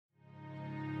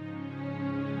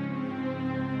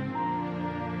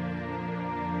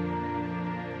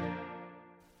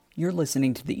You're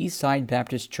listening to the Eastside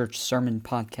Baptist Church Sermon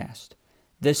Podcast.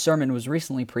 This sermon was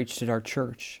recently preached at our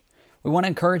church. We want to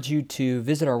encourage you to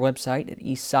visit our website at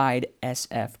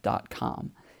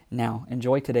eastsidesf.com. Now,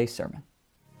 enjoy today's sermon.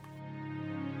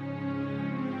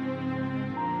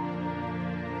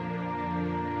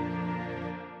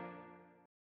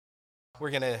 We're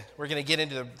gonna get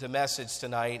into the message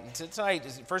tonight. Tonight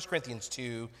is 1 Corinthians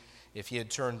 2, if you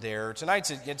had turned there. Tonight's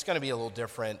it's going to be a little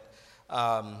different.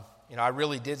 I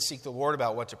really did seek the Lord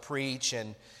about what to preach,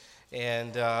 and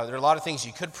there are a lot of things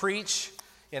you could preach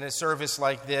in a service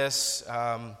like this.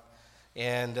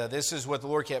 This is what the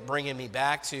Lord kept bringing me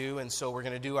back to, and so we're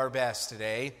going to do our best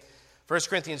today. 1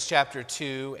 Corinthians chapter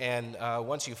 2, and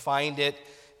once you find it,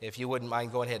 if you wouldn't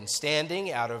mind going ahead and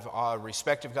standing out of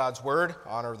respect of God's Word,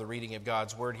 honor the reading of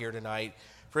God's Word here tonight.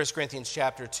 1 Corinthians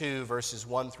chapter 2, verses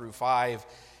 1 through 5.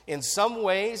 In some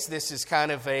ways, this is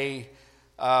kind of a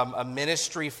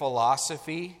ministry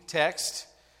philosophy text,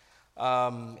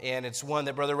 and it's one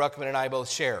that Brother Ruckman and I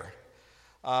both share.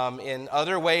 In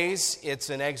other ways, it's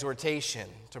an exhortation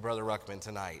to Brother Ruckman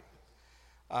tonight,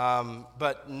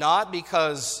 but not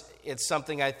because it's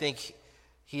something I think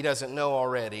he doesn't know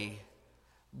already,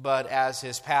 but as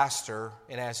his pastor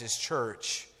and as his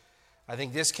church, I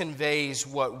think this conveys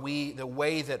the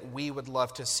way that we would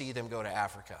love to see them go to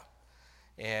Africa,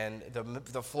 and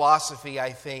the philosophy,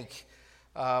 I think,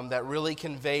 that really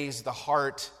conveys the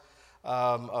heart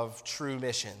of true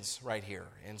missions right here.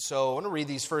 And so I want to read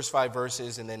these first 5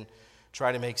 verses and then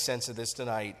try to make sense of this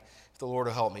tonight, if the Lord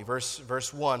will help me.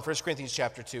 Verse 1, 1 Corinthians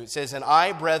chapter 2, it says, "And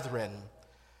I, brethren,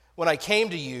 when I came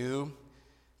to you,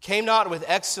 came not with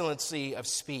excellency of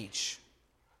speech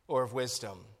or of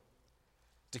wisdom,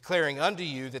 declaring unto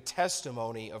you the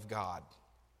testimony of God.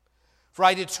 For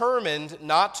I determined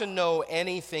not to know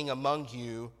anything among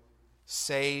you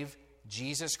save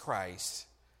Jesus Christ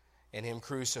and Him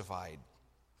crucified.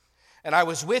 And I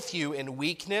was with you in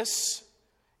weakness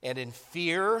and in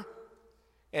fear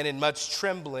and in much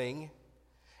trembling.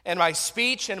 And my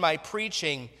speech and my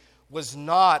preaching was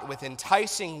not with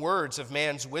enticing words of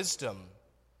man's wisdom,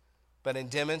 but in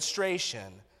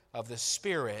demonstration of the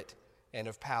Spirit and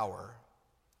of power.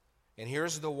 And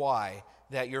here's the why,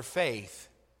 that your faith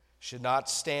should not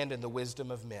stand in the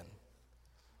wisdom of men,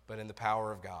 but in the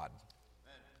power of God."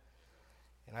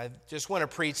 And I just want to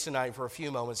preach tonight for a few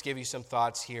moments, give you some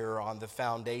thoughts here on the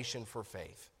foundation for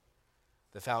faith.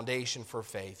 The foundation for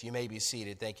faith. You may be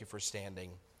seated. Thank you for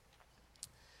standing.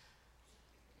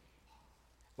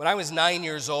 When I was 9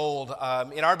 years old,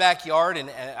 in our backyard, and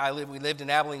we lived in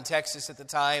Abilene, Texas at the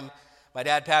time. My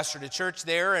dad pastored a church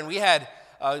there, and we had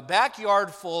a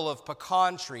backyard full of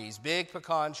pecan trees, big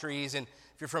pecan trees. And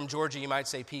if you're from Georgia, you might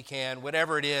say pecan,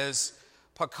 whatever it is.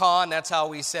 Pecan, that's how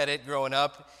we said it growing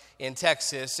up in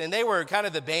Texas. And they were kind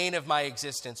of the bane of my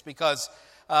existence because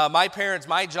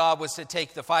my job was to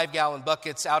take the 5-gallon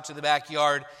buckets out to the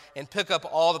backyard and pick up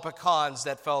all the pecans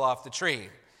that fell off the tree.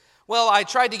 Well, I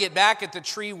tried to get back at the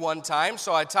tree one time,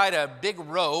 so I tied a big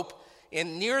rope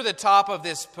near the top of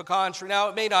this pecan tree. Now,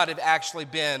 it may not have actually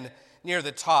been near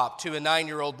the top. To a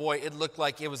 9-year-old boy, it looked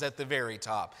like it was at the very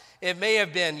top. It may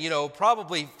have been,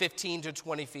 probably 15 to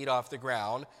 20 feet off the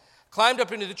ground. Climbed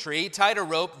up into the tree, tied a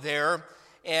rope there,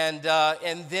 and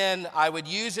then I would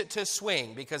use it to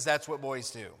swing, because that's what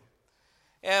boys do.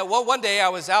 And one day I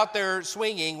was out there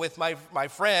swinging with my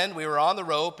friend. We were on the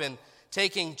rope and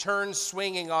taking turns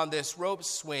swinging on this rope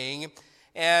swing.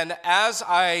 And as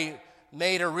I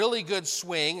made a really good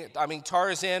swing,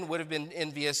 Tarzan would have been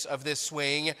envious of this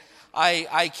swing.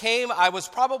 I was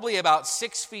probably about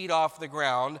 6 feet off the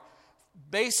ground,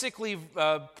 basically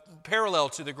parallel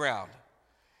to the ground.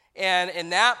 And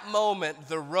in that moment,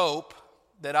 the rope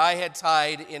that I had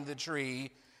tied in the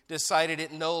tree decided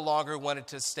it no longer wanted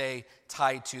to stay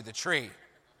tied to the tree.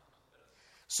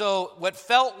 So what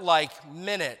felt like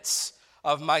minutes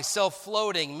of myself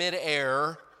floating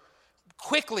midair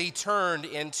quickly turned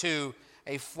into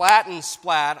a flattened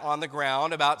splat on the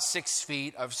ground, about 6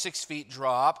 feet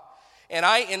drop. And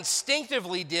I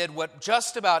instinctively did what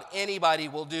just about anybody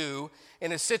will do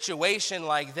in a situation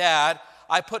like that.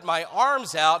 I put my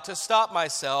arms out to stop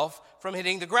myself from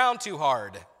hitting the ground too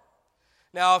hard.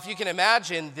 Now, if you can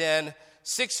imagine, then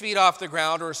 6 feet off the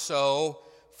ground or so,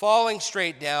 falling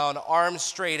straight down, arms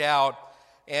straight out,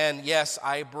 and yes,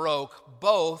 I broke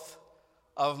both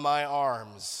of my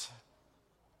arms.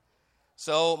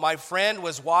 So my friend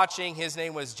was watching. His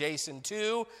name was Jason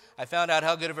too. I found out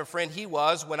how good of a friend he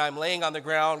was when I'm laying on the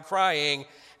ground crying,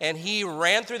 and he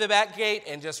ran through the back gate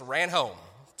and just ran home.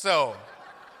 So,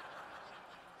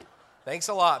 thanks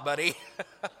a lot, buddy.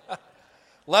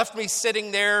 left me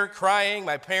sitting there crying.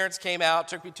 My parents came out,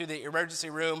 took me to the emergency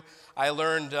room. I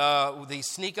learned the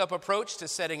sneak-up approach to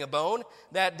setting a bone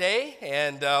that day,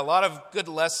 and a lot of good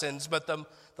lessons. But the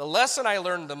lesson I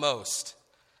learned the most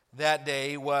that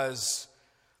day was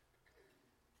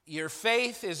your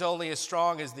faith is only as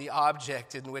strong as the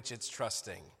object in which it's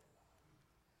trusting.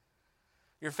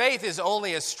 Your faith is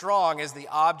only as strong as the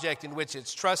object in which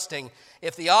it's trusting.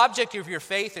 If the object of your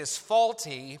faith is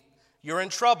faulty, you're in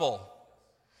trouble.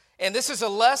 And this is a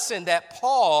lesson that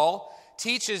Paul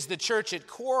teaches the church at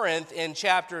Corinth in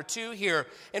chapter 2 here.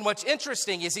 And what's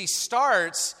interesting is he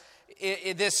starts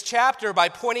this chapter by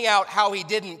pointing out how he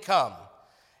didn't come.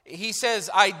 He says,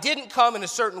 I didn't come in a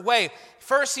certain way.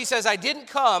 First, he says, I didn't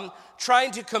come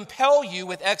trying to compel you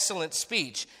with excellent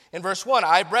speech. In verse 1,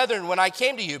 I, brethren, when I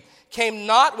came to you, came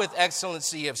not with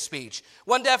excellency of speech.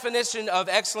 One definition of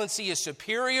excellency is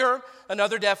superior.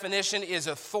 Another definition is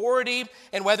authority.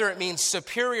 And whether it means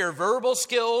superior verbal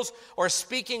skills or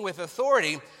speaking with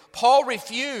authority, Paul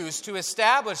refused to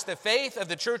establish the faith of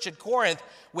the church at Corinth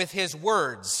with his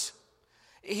words.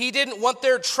 He didn't want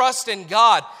their trust in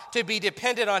God to be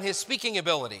dependent on his speaking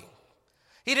ability.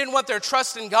 He didn't want their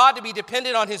trust in God to be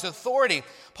dependent on his authority.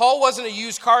 Paul wasn't a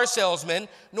used car salesman,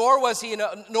 nor was he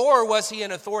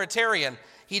an authoritarian.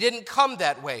 He didn't come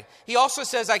that way. He also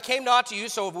says, I came not to you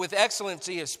so with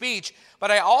excellency of speech, but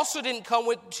I also didn't come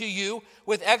to you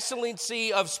with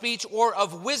excellency of speech or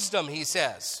of wisdom, he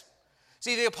says.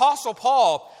 See, the Apostle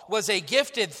Paul was a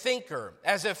gifted thinker.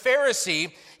 As a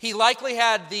Pharisee, he likely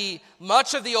had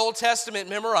much of the Old Testament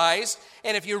memorized.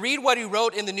 And if you read what he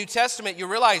wrote in the New Testament, you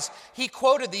realize he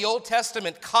quoted the Old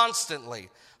Testament constantly,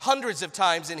 hundreds of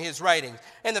times in his writings.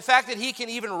 And the fact that he can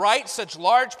even write such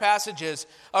large passages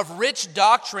of rich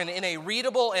doctrine in a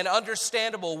readable and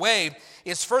understandable way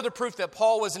is further proof that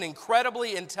Paul was an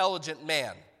incredibly intelligent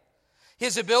man.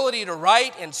 His ability to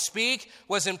write and speak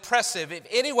was impressive. If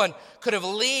anyone could have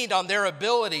leaned on their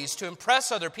abilities to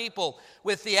impress other people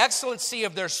with the excellency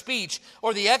of their speech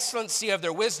or the excellency of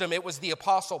their wisdom, it was the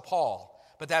Apostle Paul.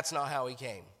 But that's not how he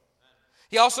came.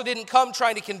 He also didn't come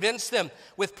trying to convince them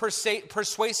with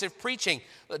persuasive preaching.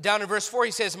 Down in verse 4,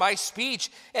 he says, my speech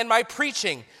and my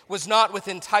preaching was not with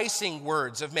enticing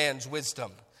words of man's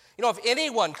wisdom. You know, if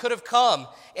anyone could have come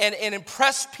and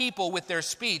impressed people with their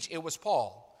speech, it was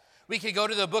Paul. We could go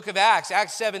to the book of Acts,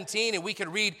 Acts 17, and we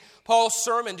could read Paul's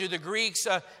sermon to the Greeks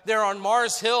there on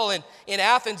Mars Hill in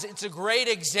Athens. It's a great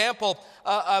example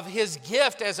of his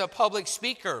gift as a public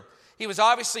speaker. He was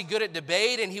obviously good at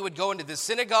debate, and he would go into the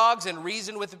synagogues and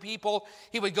reason with the people.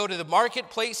 He would go to the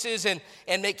marketplaces and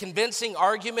make convincing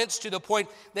arguments to the point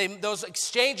those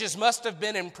exchanges must have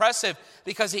been impressive,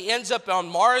 because he ends up on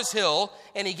Mars Hill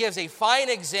and he gives a fine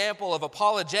example of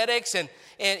apologetics, and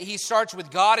he starts with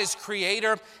God as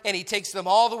creator, and he takes them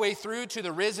all the way through to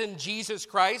the risen Jesus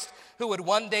Christ, who would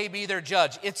one day be their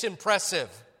judge. It's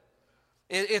impressive.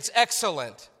 It's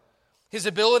excellent. His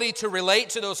ability to relate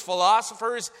to those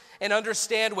philosophers and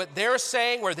understand what they're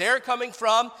saying, where they're coming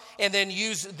from, and then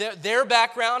use their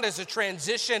background as a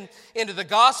transition into the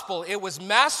gospel, it was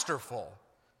masterful.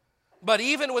 But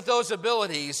even with those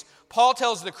abilities, Paul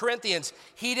tells the Corinthians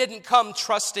he didn't come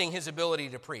trusting his ability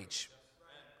to preach.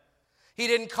 He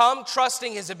didn't come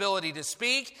trusting his ability to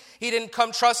speak. He didn't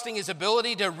come trusting his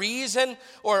ability to reason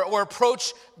or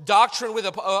approach doctrine with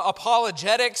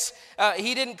apologetics.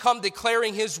 He didn't come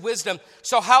declaring his wisdom.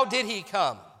 So how did he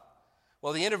come?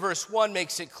 Well, the end of verse 1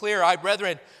 makes it clear. I,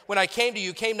 brethren, when I came to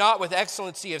you, came not with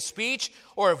excellency of speech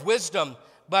or of wisdom,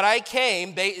 but I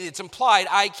came, it's implied,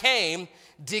 I came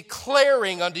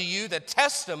declaring unto you the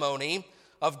testimony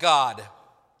of God.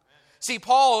 See,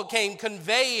 Paul came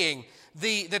conveying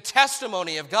the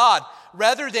testimony of God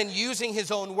rather than using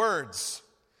his own words.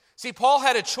 See, Paul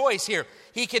had a choice here.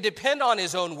 He could depend on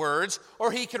his own words,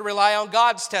 or he could rely on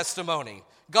God's testimony,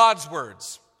 God's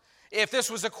words. If this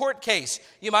was a court case,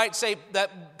 you might say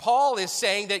that Paul is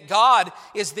saying that God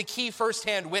is the key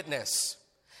firsthand witness.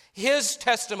 His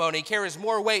testimony carries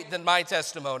more weight than my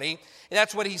testimony, and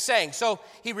that's what he's saying. So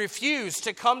he refused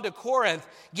to come to Corinth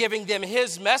giving them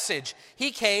his message.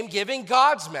 He came giving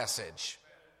God's message.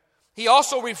 He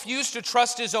also refused to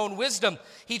trust his own wisdom.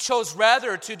 He chose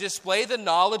rather to display the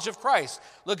knowledge of Christ.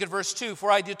 Look at verse 2.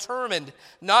 For I determined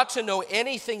not to know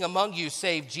anything among you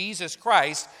save Jesus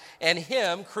Christ and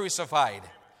him crucified.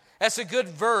 That's a good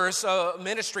verse,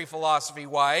 ministry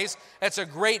philosophy-wise. That's a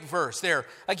great verse there.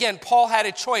 Again, Paul had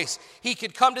a choice. He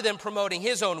could come to them promoting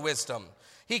his own wisdom.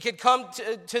 He could come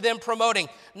to them promoting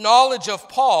knowledge of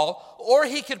Paul, or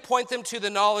he could point them to the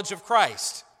knowledge of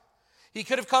Christ. He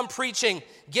could have come preaching,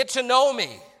 get to know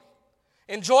me.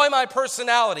 Enjoy my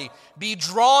personality. Be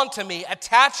drawn to me.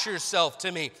 Attach yourself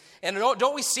to me. And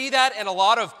don't we see that in a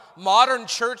lot of modern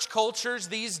church cultures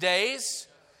these days?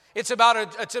 It's about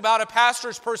a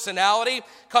pastor's personality.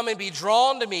 Come and be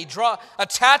drawn to me.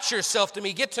 Attach yourself to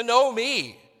me. Get to know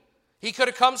me. He could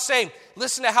have come saying,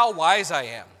 listen to how wise I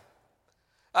am.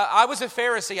 I was a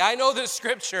Pharisee. I know the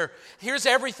scripture. Here's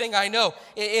everything I know.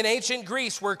 In ancient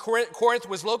Greece, where Corinth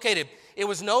was located, it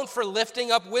was known for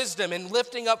lifting up wisdom and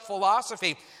lifting up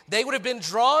philosophy. They would have been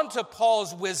drawn to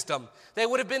Paul's wisdom. They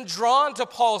would have been drawn to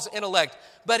Paul's intellect,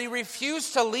 but he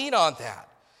refused to lean on that.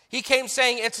 He came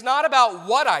saying, it's not about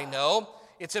what I know,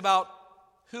 it's about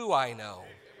who I know.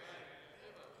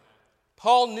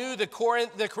 Paul knew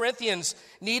the Corinthians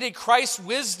needed Christ's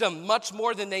wisdom much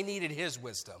more than they needed his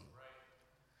wisdom.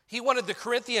 He wanted the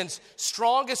Corinthians'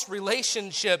 strongest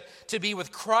relationship to be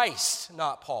with Christ,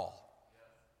 not Paul.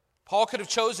 Paul could have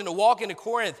chosen to walk into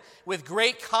Corinth with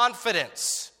great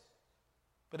confidence,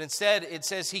 but instead it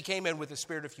says he came in with a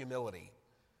spirit of humility.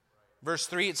 Verse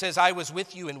 3, it says, I was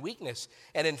with you in weakness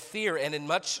and in fear and in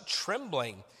much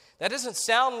trembling. That doesn't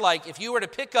sound like if you were to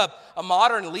pick up a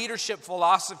modern leadership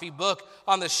philosophy book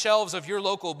on the shelves of your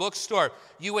local bookstore,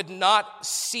 you would not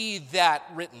see that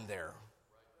written there.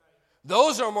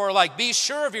 Those are more like, be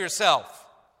sure of yourself.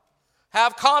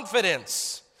 Have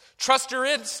confidence. Trust your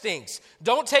instincts.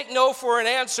 Don't take no for an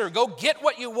answer. Go get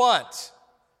what you want.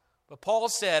 But Paul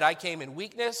said, I came in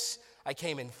weakness, I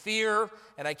came in fear,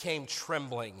 and I came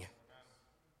trembling.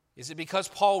 Is it because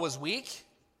Paul was weak?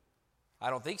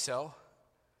 I don't think so.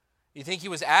 You think he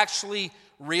was actually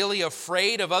really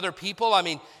afraid of other people? I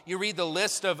mean, you read the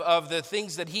list of the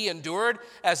things that he endured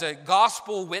as a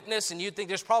gospel witness, and you think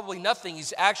there's probably nothing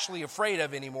he's actually afraid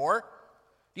of anymore.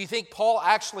 Do you think Paul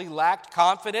actually lacked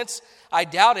confidence? I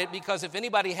doubt it, because if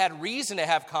anybody had reason to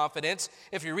have confidence,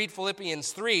 if you read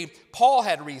Philippians 3, Paul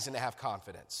had reason to have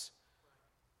confidence.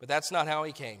 But that's not how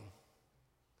he came.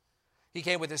 He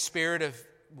came with a spirit of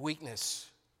weakness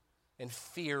and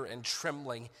fear and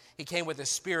trembling. He came with a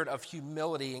spirit of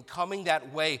humility, and coming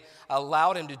that way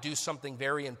allowed him to do something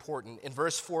very important. In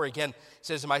verse 4 again, it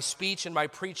says, my speech and my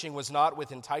preaching was not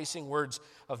with enticing words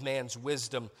of man's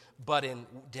wisdom, but in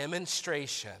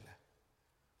demonstration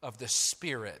of the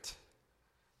Spirit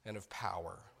and of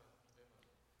power.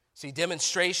 See,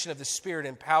 demonstration of the Spirit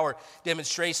and power.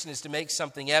 Demonstration is to make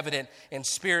something evident. And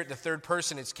Spirit, the third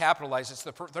person, is capitalized. It's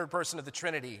the third person of the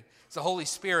Trinity. It's the Holy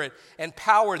Spirit. And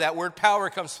power, that word power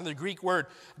comes from the Greek word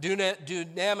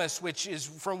dunamis, which is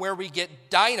from where we get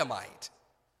dynamite.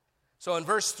 So in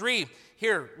verse 3,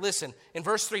 here, listen. In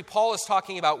verse 3, Paul is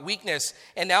talking about weakness.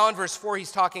 And now in verse 4,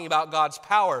 he's talking about God's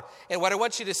power. And what I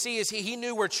want you to see is he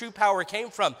knew where true power came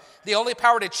from. The only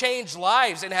power to change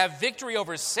lives and have victory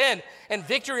over sin and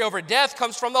victory over death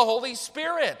comes from the Holy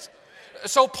Spirit.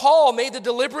 So Paul made the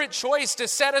deliberate choice to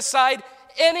set aside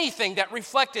anything that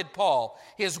reflected Paul.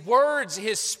 His words,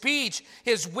 his speech,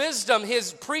 his wisdom,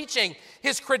 his preaching,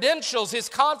 his credentials, his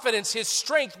confidence, his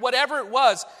strength, whatever it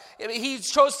was. He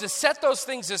chose to set those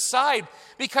things aside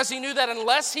because he knew that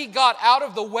unless he got out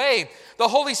of the way, the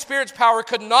Holy Spirit's power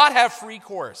could not have free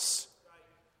course.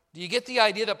 Do you get the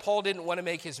idea that Paul didn't want to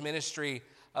make his ministry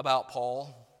about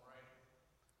Paul?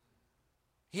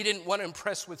 He didn't want to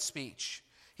impress with speech.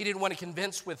 He didn't want to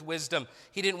convince with wisdom.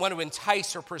 He didn't want to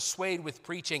entice or persuade with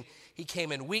preaching. He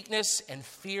came in weakness and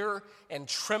fear and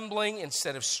trembling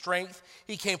instead of strength.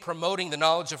 He came promoting the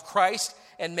knowledge of Christ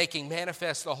and making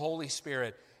manifest the Holy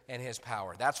Spirit and his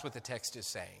power. That's what the text is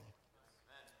saying.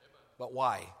 But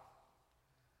why?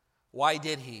 Why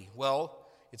did he? Well,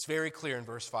 it's very clear in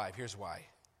verse 5. Here's why.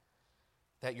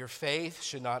 That your faith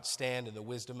should not stand in the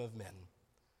wisdom of men,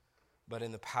 but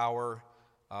in the power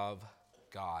of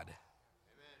God.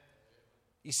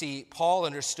 You see, Paul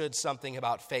understood something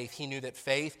about faith. He knew that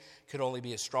faith could only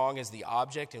be as strong as the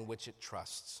object in which it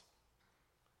trusts.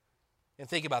 And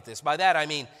think about this. By that I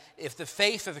mean, if the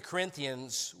faith of the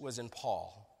Corinthians was in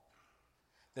Paul,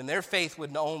 then their faith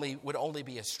would only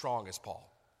be as strong as Paul.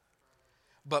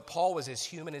 But Paul was as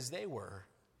human as they were.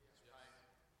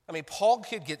 I mean, Paul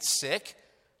could get sick.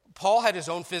 Paul had his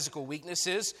own physical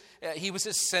weaknesses. He was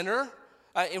a sinner,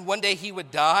 and one day he would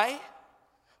die.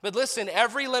 But listen,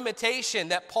 every limitation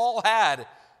that Paul had,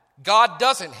 God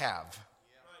doesn't have.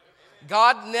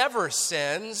 God never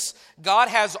sins. God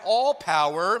has all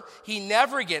power. He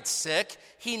never gets sick.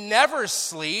 He never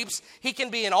sleeps. He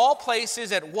can be in all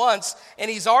places at once,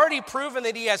 and he's already proven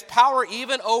that he has power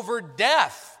even over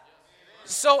death.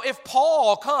 So if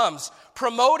Paul comes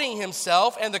promoting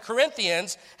himself and the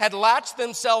Corinthians had latched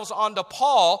themselves onto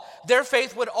Paul, their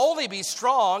faith would only be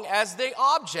strong as the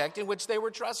object in which they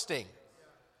were trusting.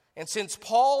 And since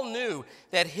Paul knew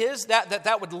that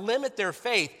that would limit their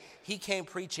faith, he came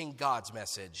preaching God's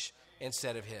message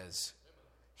instead of his.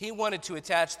 He wanted to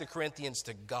attach the Corinthians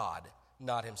to God,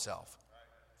 not himself.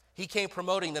 He came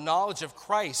promoting the knowledge of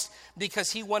Christ because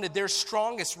he wanted their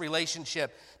strongest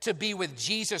relationship to be with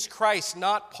Jesus Christ,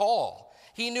 not Paul.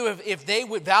 He knew if they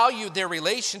would value their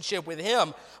relationship with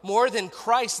him more than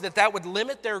Christ, that would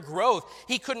limit their growth.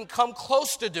 He couldn't come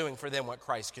close to doing for them what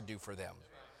Christ could do for them.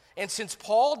 And since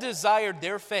Paul desired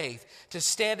their faith to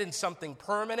stand in something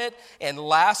permanent and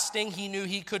lasting, he knew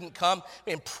he couldn't come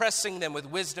impressing them with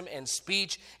wisdom and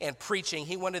speech and preaching.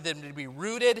 He wanted them to be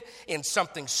rooted in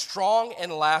something strong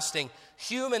and lasting.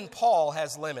 Human Paul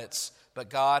has limits, but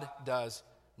God does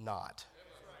not.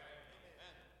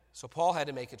 So Paul had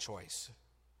to make a choice.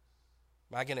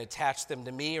 Am I going to attach them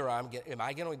to me, or am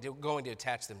I going to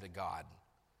attach them to God?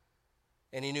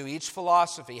 And he knew each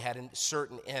philosophy had a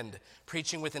certain end.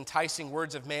 Preaching with enticing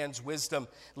words of man's wisdom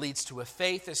leads to a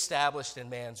faith established in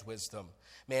man's wisdom.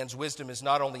 Man's wisdom is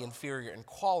not only inferior in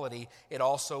quality, it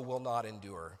also will not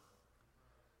endure.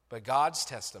 But God's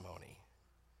testimony,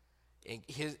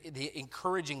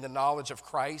 encouraging the knowledge of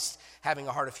Christ, having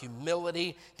a heart of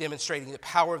humility, demonstrating the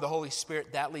power of the Holy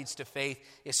Spirit, that leads to faith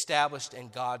established in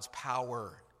God's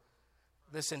power.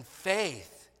 Listen,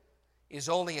 faith is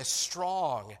only as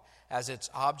strong as its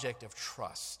object of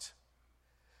trust.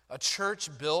 A church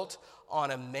built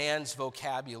on a man's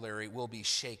vocabulary will be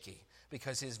shaky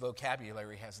because his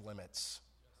vocabulary has limits.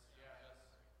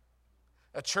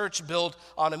 A church built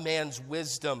on a man's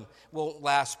wisdom won't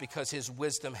last because his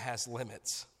wisdom has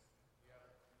limits.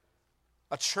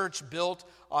 A church built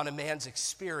on a man's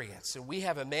experience, and we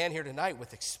have a man here tonight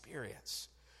with experience,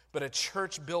 but a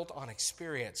church built on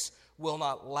experience will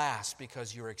not last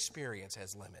because your experience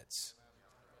has limits.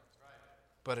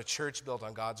 But a church built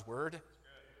on God's word,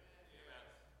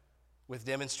 with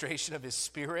demonstration of his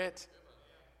Spirit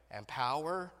and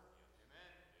power,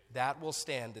 that will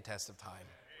stand the test of time.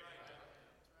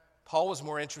 Paul was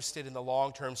more interested in the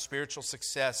long-term spiritual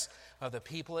success of the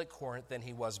people at Corinth than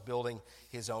he was building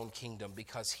his own kingdom,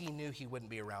 because he knew he wouldn't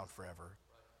be around forever.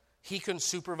 He couldn't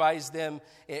supervise them,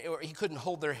 or he couldn't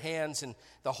hold their hands, and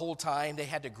the whole time they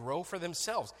had to grow for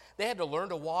themselves. They had to learn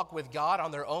to walk with God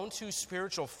on their own two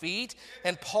spiritual feet,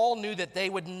 and Paul knew that they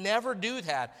would never do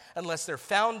that unless their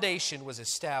foundation was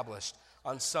established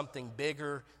on something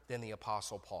bigger than the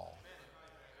Apostle Paul.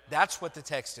 That's what the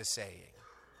text is saying.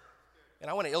 And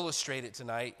I want to illustrate it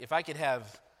tonight. If I could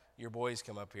have your boys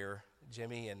come up here,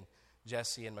 Jimmy and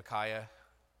Jesse and Micaiah.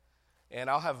 And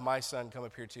I'll have my son come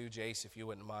up here too, Jace, if you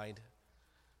wouldn't mind.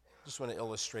 Just want to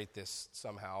illustrate this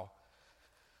somehow.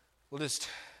 We'll just,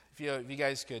 if you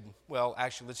guys could, well,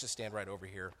 actually, let's just stand right over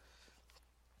here.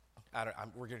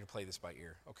 We're going to play this by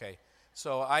ear, okay?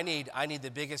 So I need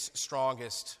the biggest,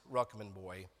 strongest Ruckman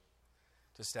boy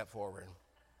to step forward.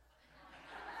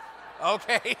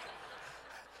 Okay.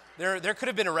 There could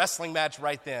have been a wrestling match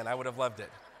right then. I would have loved it.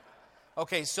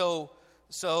 Okay, so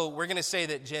we're going to say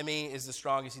that Jimmy is the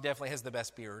strongest. He definitely has the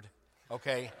best beard,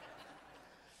 okay?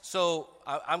 So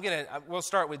we'll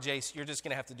start with Jace. You're just going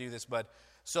to have to do this, bud.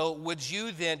 So would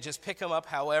you then just pick him up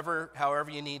however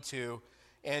you need to,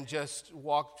 and just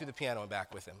walk to the piano and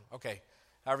back with him? Okay,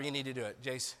 however you need to do it.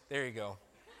 Jace, there you go.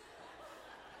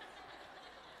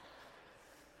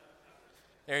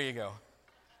 There you go.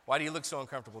 Why do you look so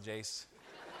uncomfortable, Jace?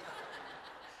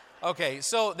 Okay,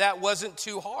 so that wasn't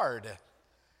too hard.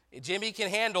 Jimmy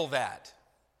can handle that.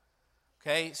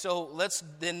 Okay, so let's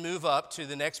then move up to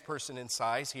the next person in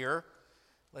size here.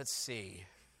 Let's see.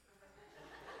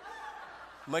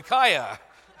 Micaiah.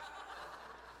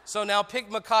 So now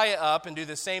pick Micaiah up and do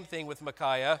the same thing with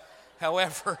Micaiah,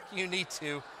 however you need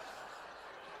to.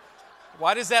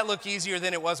 Why does that look easier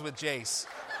than it was with Jace?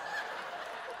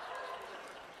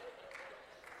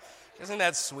 Isn't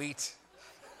that sweet?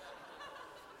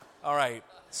 All right,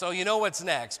 so you know what's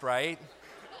next, right?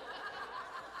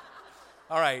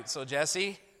 All right, so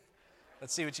Jesse,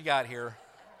 let's see what you got here.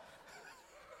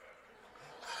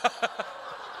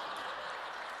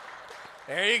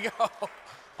 There you go.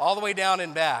 All the way down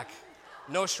and back.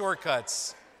 No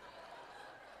shortcuts.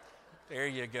 There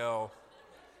you go.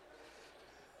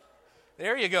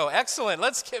 There you go. Excellent.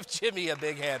 Let's give Jimmy a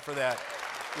big hand for that.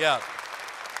 Yeah.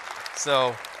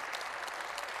 So,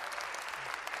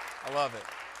 I love it.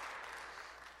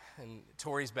 And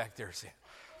Tori's back there saying,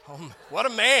 oh, what a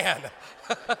man.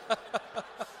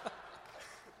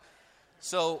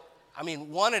 So, I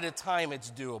mean, one at a time, it's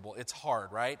doable. It's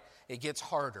hard, right? It gets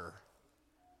harder.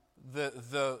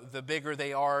 The bigger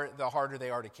they are, the harder they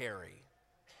are to carry.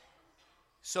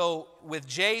 So with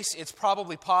Jace, it's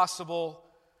probably possible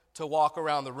to walk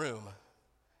around the room.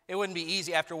 It wouldn't be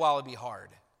easy. After a while, it'd be hard.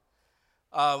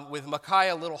 With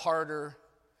Micaiah, a little harder.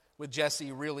 With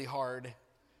Jesse, really hard.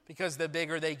 Because the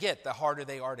bigger they get, the harder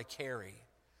they are to carry.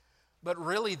 But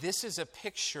really, this is a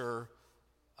picture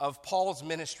of Paul's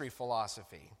ministry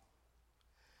philosophy.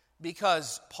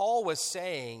 Because Paul was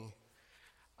saying,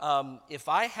 if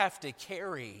I have to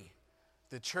carry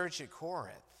the church at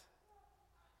Corinth,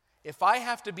 if I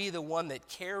have to be the one that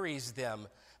carries them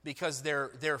because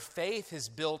their faith is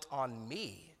built on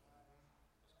me,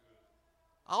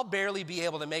 I'll barely be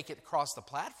able to make it across the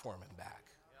platform and back.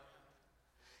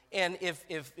 And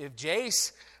if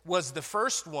Jace was the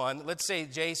first one, let's say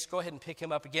Jace, go ahead and pick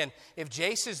him up again. If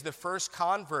Jace is the first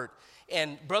convert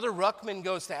and Brother Ruckman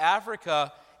goes to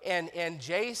Africa and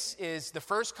Jace is the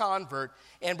first convert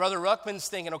and Brother Ruckman's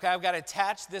thinking, okay, I've got to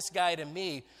attach this guy to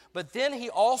me. But then he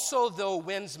also, though,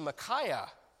 wins Micaiah.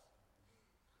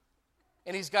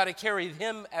 And he's got to carry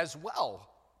him as well.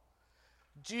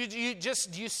 Do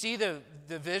you see the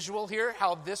visual here,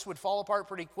 how this would fall apart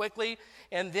pretty quickly?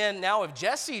 And then now if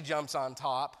Jesse jumps on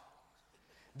top,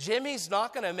 Jimmy's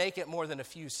not going to make it more than a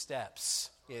few steps,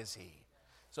 is he?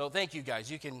 So thank you, guys.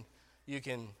 You can.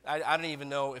 I don't even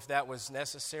know if that was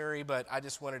necessary, but I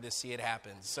just wanted to see it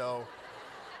happen. So,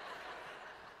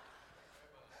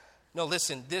 no,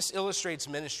 listen, this illustrates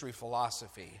ministry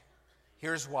philosophy.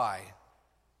 Here's why.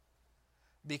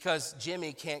 Because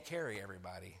Jimmy can't carry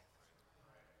everybody.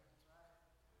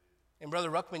 And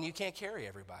Brother Ruckman, you can't carry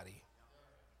everybody.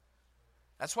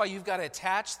 That's why you've got to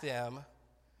attach them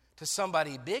to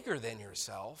somebody bigger than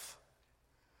yourself,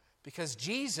 because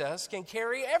Jesus can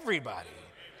carry everybody.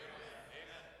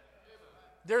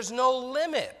 There's no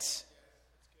limit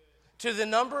to the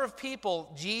number of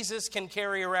people Jesus can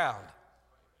carry around,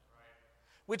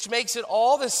 which makes it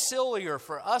all the sillier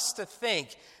for us to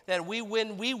think that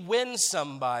when we win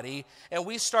somebody and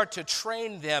we start to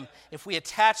train them, if we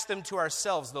attach them to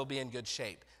ourselves, they'll be in good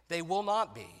shape. They will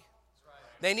not be.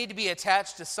 They need to be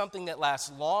attached to something that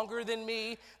lasts longer than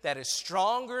me, that is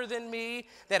stronger than me,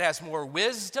 that has more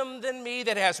wisdom than me,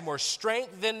 that has more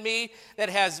strength than me, that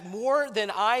has more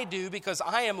than I do, because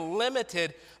I am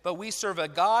limited, but we serve a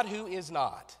God who is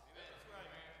not.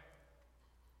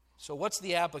 So what's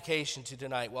the application to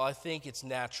tonight? Well, I think it's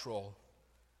natural,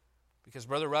 because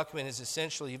Brother Ruckman is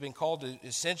essentially, you've been called to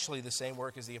essentially the same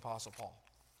work as the Apostle Paul.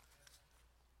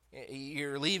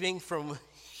 You're leaving from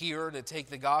here to take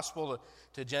the gospel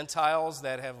to Gentiles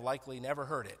that have likely never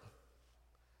heard it.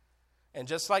 And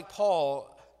just like Paul,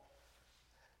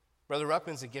 Brother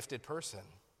Ruckman's a gifted person.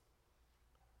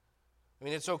 I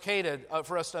mean, it's okay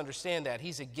for us to understand that.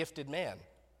 He's a gifted man.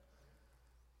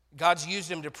 God's used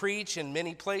him to preach in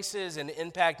many places and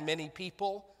impact many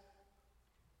people.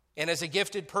 And as a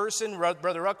gifted person,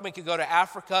 Brother Ruckman could go to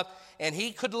Africa and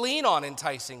he could lean on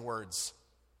enticing words.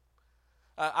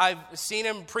 I've seen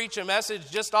him preach a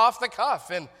message just off the cuff,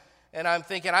 and I'm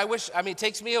thinking, it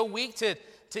takes me a week to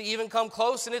even come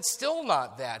close, and it's still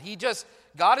not that.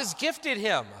 God has gifted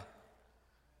him.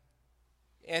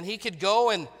 And he could go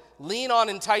and lean on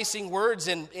enticing words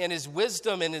and his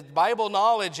wisdom and his Bible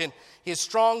knowledge and his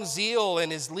strong zeal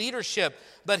and his leadership.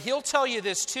 But he'll tell you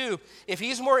this too, if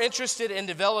he's more interested in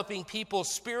developing people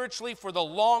spiritually for the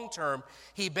long term,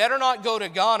 he better not go to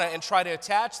Ghana and try to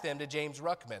attach them to James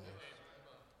Ruckman.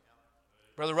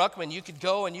 Brother Ruckman, you could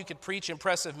go and you could preach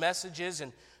impressive messages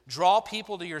and draw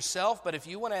people to yourself, but if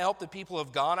you want to help the people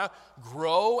of Ghana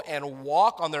grow and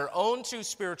walk on their own two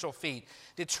spiritual feet,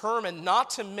 determined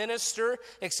not to minister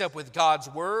except with God's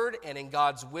word and in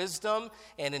God's wisdom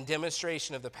and in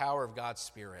demonstration of the power of God's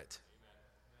Spirit.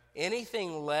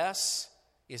 Anything less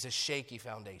is a shaky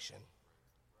foundation.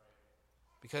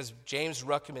 Because James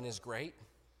Ruckman is great,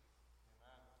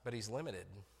 but he's limited.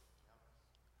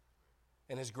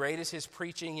 And as great as his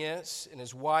preaching is, and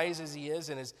as wise as he is,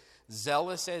 and as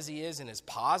zealous as he is, and as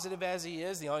positive as he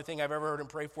is, the only thing I've ever heard him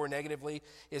pray for negatively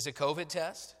is a COVID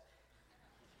test.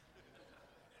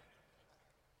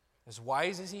 As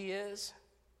wise as he is,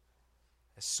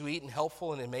 as sweet and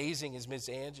helpful and amazing as Miss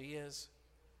Angie is,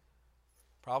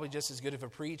 probably just as good of a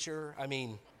preacher. I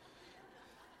mean,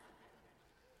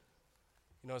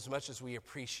 as much as we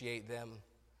appreciate them,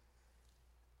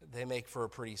 they make for a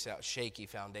pretty shaky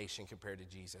foundation compared to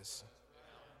Jesus.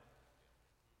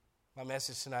 My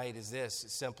message tonight is this.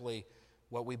 It's simply,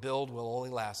 what we build will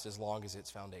only last as long as its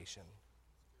foundation.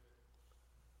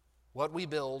 What we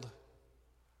build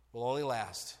will only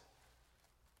last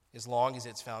as long as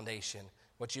its foundation.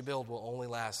 What you build will only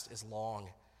last as long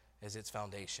as its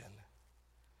foundation.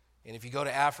 And if you go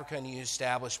to Africa and you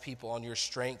establish people on your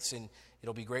strengths, and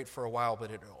it'll be great for a while,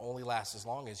 but it'll only last as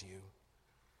long as you.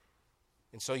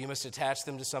 And so you must attach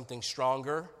them to something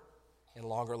stronger and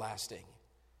longer lasting.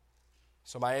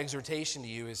 So my exhortation to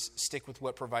you is stick with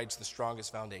what provides the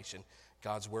strongest foundation: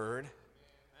 God's word,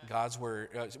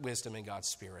 wisdom, and God's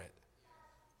Spirit.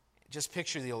 Just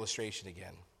picture the illustration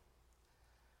again.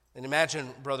 And imagine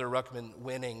Brother Ruckman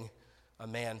winning a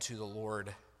man to the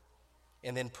Lord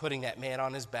and then putting that man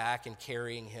on his back and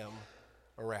carrying him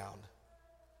around.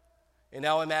 And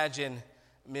now imagine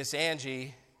Miss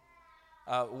Angie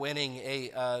winning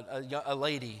a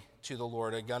lady to the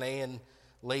Lord, a Ghanaian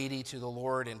lady to the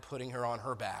Lord, and putting her on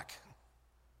her back.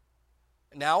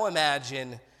 Now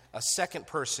imagine a second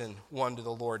person won to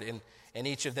the Lord, and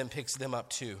each of them picks them up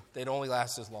too. They'd only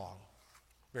last as long.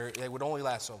 They would only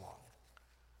last so long.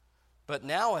 But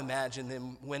now imagine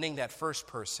them winning that first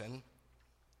person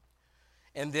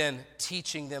and then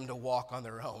teaching them to walk on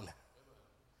their own.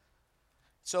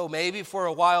 So maybe for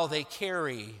a while they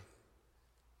carry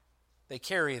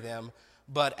them,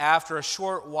 but after a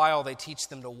short while they teach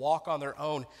them to walk on their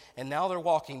own, and now they're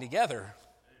walking together.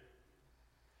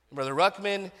 Brother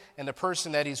Ruckman and the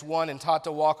person that he's won and taught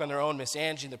to walk on their own, Miss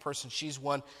Angie, the person she's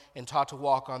won and taught to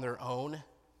walk on their own.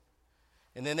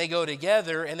 And then they go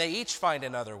together and they each find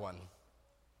another one.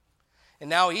 And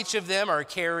now each of them are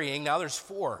carrying, now there's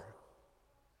 4.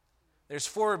 There's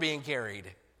 4 being carried.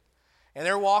 And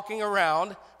they're walking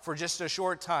around for just a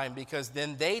short time, because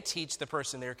then they teach the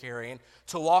person they're carrying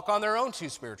to walk on their own 2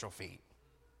 spiritual feet.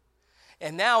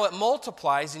 And now it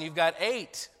multiplies and you've got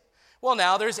 8. Well,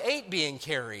 now there's 8 being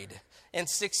carried, and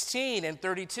 16, and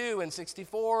 32, and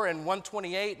 64, and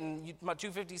 128, and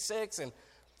 256, and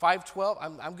 512.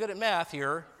 I'm good at math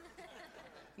here.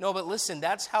 No, but listen,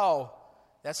 that's how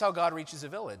God reaches a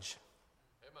village.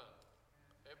 Amen.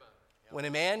 Amen. When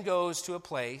a man goes to a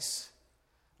place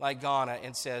like Ghana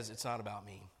and says, it's not about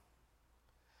me.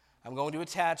 I'm going to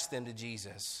attach them to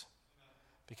Jesus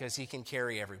because he can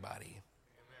carry everybody.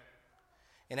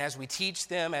 And as we teach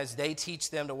them, as they teach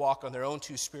them to walk on their own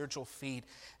 2 spiritual feet,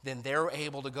 then they're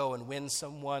able to go and win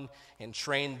someone and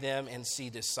train them and see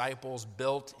disciples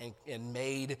built and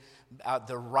made out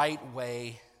the right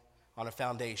way on a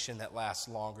foundation that lasts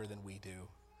longer than we do.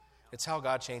 It's how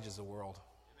God changes the world.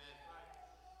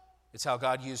 It's how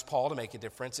God used Paul to make a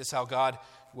difference. It's how God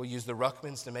will use the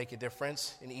Ruckmans to make a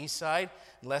difference in Eastside.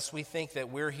 Unless we think that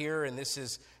we're here and this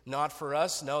is not for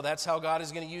us, no, that's how God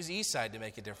is going to use Eastside to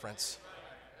make a difference.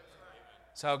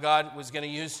 It's how God was going to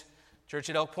use Church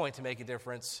at Elk Point to make a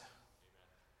difference.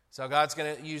 It's how God's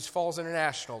going to use Falls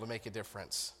International to make a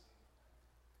difference.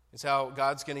 It's how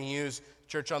God's going to use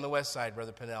Church on the West Side,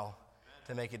 Brother Pinnell,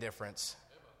 to make a difference.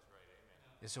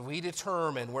 So we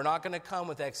determine we're not going to come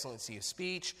with excellency of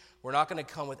speech. We're not going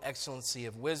to come with excellency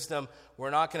of wisdom.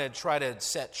 We're not going to try to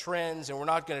set trends, and we're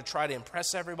not going to try to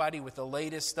impress everybody with the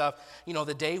latest stuff. You know,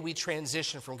 the day we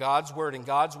transition from God's word and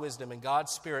God's wisdom and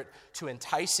God's Spirit to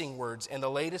enticing words and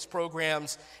the latest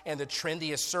programs and the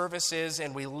trendiest services,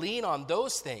 and we lean on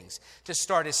those things to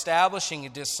start establishing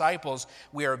disciples,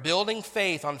 we are building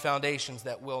faith on foundations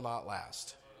that will not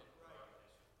last.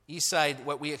 Eastside,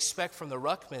 what we expect from the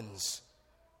Ruckmans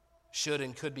should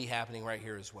and could be happening right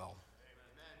here as well.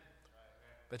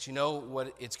 But you know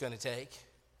what it's going to take?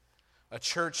 A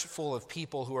church full of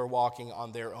people who are walking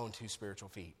on their own 2 spiritual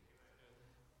feet.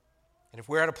 And if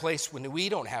we're at a place when we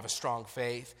don't have a strong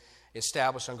faith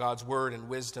established on God's word and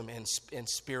wisdom and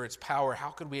Spirit's power,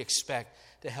 how could we expect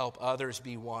to help others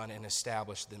be one and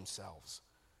establish themselves?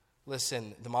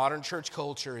 Listen, the modern church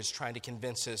culture is trying to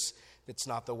convince us that's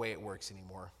not the way it works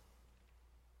anymore.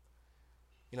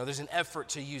 You know, there's an effort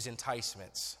to use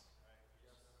enticements.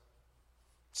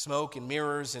 Smoke and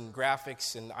mirrors and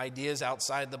graphics and ideas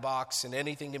outside the box and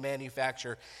anything to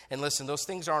manufacture. And listen, those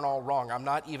things aren't all wrong. I'm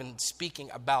not even speaking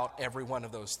about every one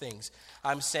of those things.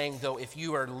 I'm saying, though, if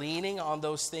you are leaning on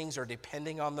those things or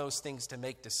depending on those things to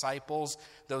make disciples,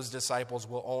 those disciples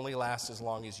will only last as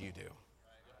long as you do.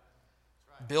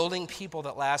 Building people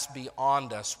that last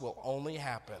beyond us will only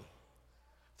happen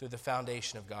through the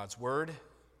foundation of God's word,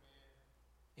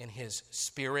 in his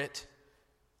Spirit,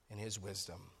 and his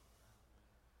wisdom.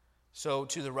 So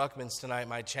to the Ruckmans tonight,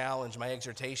 my challenge, my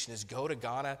exhortation is go to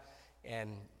Ghana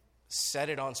and set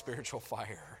it on spiritual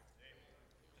fire.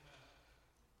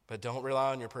 But don't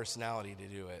rely on your personality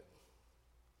to do it.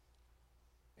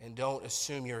 And don't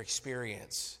assume your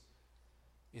experience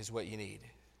is what you need.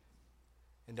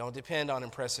 And don't depend on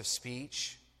impressive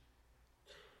speech.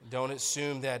 Don't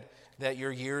assume that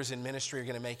your years in ministry are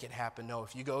going to make it happen. No,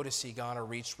 if you go to see Ghana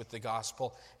reached with the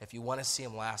gospel, if you want to see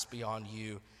him last beyond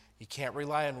you, you can't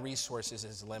rely on resources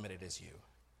as limited as you.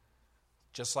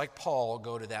 Just like Paul,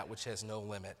 go to that which has no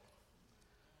limit.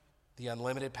 The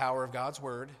unlimited power of God's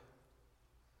word,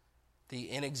 the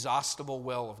inexhaustible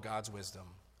well of God's wisdom,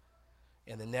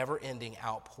 and the never-ending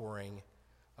outpouring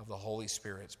of the Holy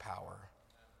Spirit's power.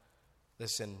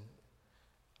 Listen,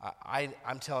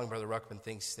 I'm telling Brother Ruckman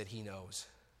thinks that he knows.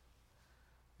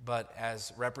 But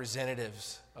as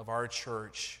representatives of our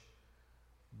church,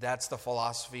 that's the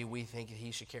philosophy we think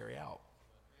he should carry out.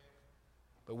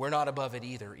 But we're not above it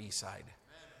either, Eastside.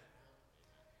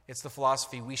 It's the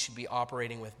philosophy we should be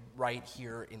operating with right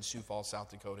here in Sioux Falls,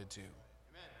 South Dakota, too.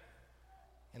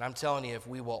 And I'm telling you, if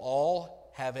we will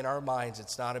all have in our minds,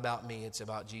 it's not about me, it's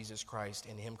about Jesus Christ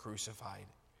and Him crucified,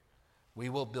 we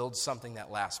will build something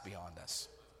that lasts beyond us.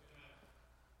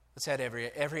 Let's have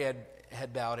every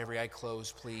head bowed, every eye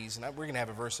closed, please. And we're going to have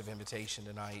a verse of invitation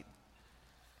tonight.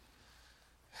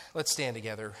 Let's stand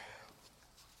together.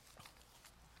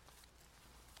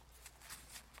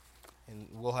 And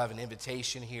we'll have an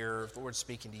invitation here. If the Lord's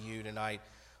speaking to you tonight,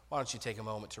 why don't you take a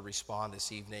moment to respond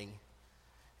this evening?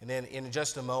 And then in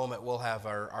just a moment, we'll have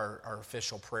our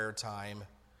official prayer time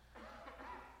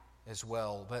as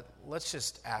well. But let's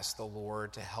just ask the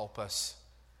Lord to help us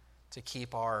to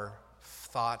keep our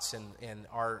thoughts and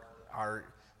our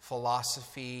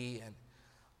philosophy and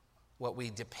what we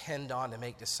depend on to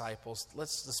make disciples.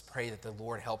 Let's pray that the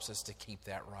Lord helps us to keep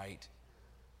that right.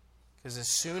 Because as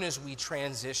soon as we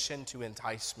transition to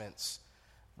enticements,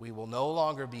 we will no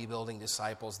longer be building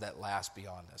disciples that last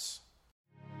beyond us.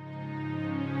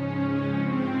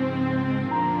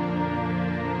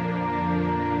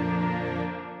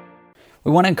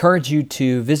 We want to encourage you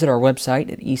to visit our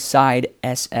website at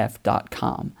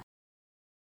eastsidesf.com.